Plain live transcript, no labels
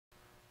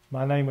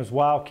My name is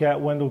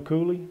Wildcat Wendall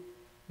Cooley,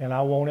 and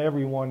I want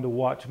everyone to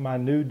watch my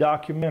new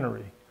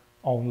documentary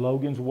on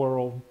Logan's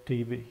World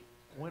TV.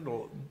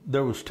 Wendell,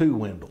 there was two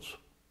Wendells.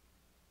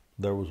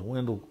 There was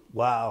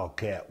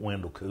Wildcat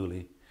Wendall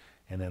Cooley,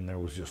 and then there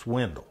was just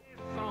Wendell.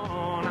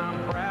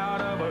 I'm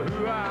proud of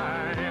who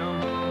I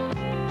am.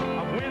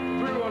 I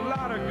went through a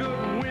lot of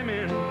good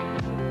women,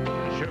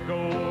 shook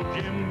old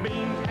Jim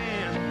Beam's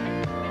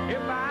hand.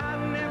 If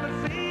I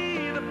never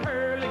see the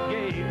pearly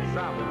gates,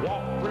 I would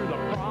walk through the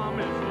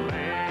promised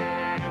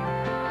land.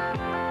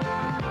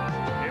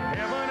 If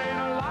heaven ain't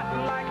a lot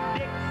like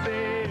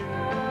Dixie,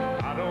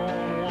 I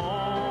don't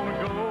want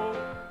to go.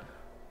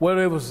 Well,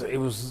 it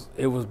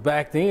was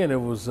back then.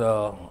 It was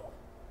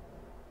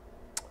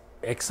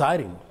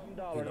exciting.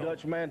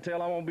 Dutch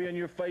Mantel, I won't be in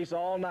your face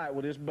all night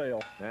with this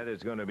bell. That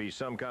is going to be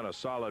some kind of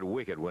solid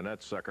wicket when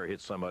that sucker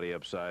hits somebody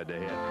upside the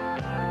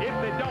head. If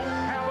they don't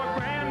have a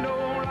Grand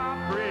Ole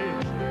Opry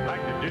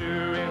like they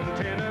do in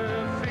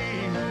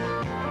Tennessee,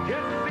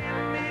 just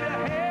send me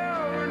to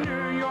hell or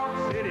New York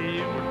City.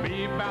 It would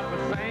be about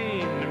the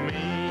same to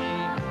me.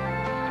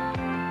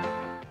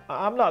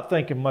 I'm not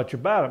thinking much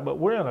about it, but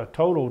we're in a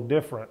total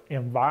different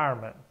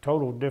environment,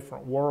 total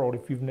different world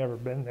if you've never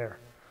been there.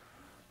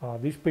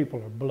 These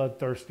people are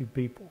bloodthirsty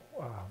people,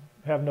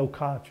 have no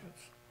conscience.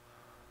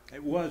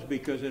 It was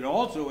because it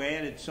also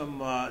added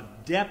some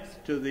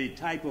depth to the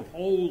type of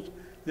holes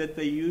that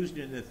they used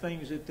and the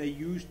things that they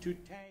used to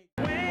tag.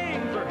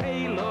 Wings are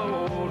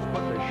halos,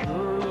 but they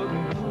sure look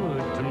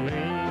good to me.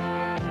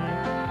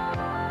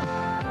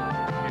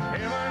 If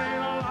heaven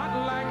ain't a lot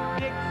like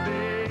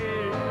Dixie,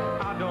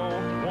 I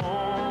don't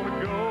want to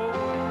go.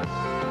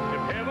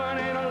 If heaven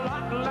ain't a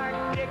lot like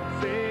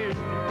Dixie,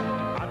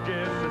 I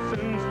just as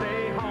soon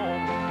stay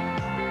home.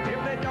 If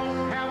they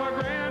don't have a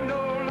Grand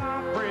Ole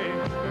Opry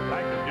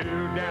like they do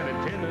down in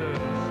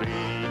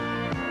Tennessee,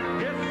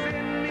 just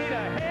send me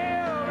to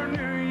hell or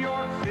New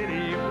York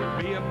City. It would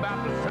be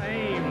about the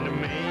same to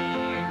me.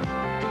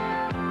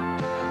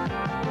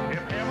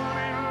 If heaven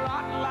ain't a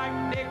lot like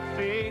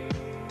Dixie,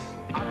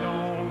 I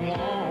don't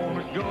want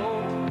to go.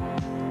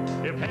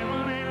 If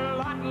heaven